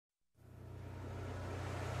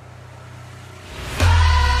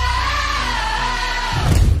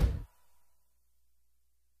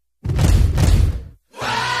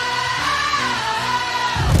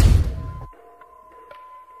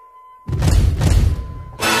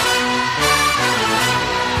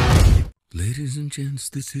Ladies and gents,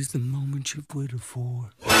 this is the moment you've waited for.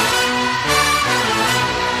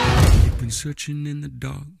 You've been searching in the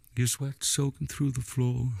dark, your sweat soaking through the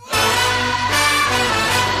floor.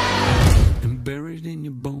 And buried in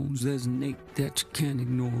your bones, there's an ache that you can't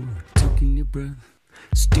ignore. Taking your breath,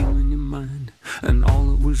 stealing your mind, and all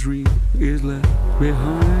that was real is left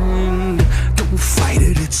behind. Don't fight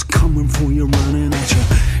it, it's coming for you, running at you.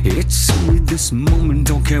 It's only this moment,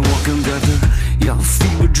 don't care what can gather. Your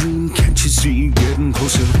fever dream, can't you see, getting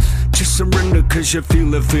closer? Just surrender, cause you feel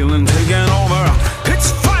the feeling taking over.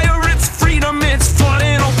 It's fire, it's freedom, it's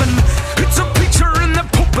flooding open. It's a picture in the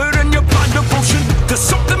pulpit and your blood devotion. There's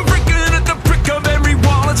something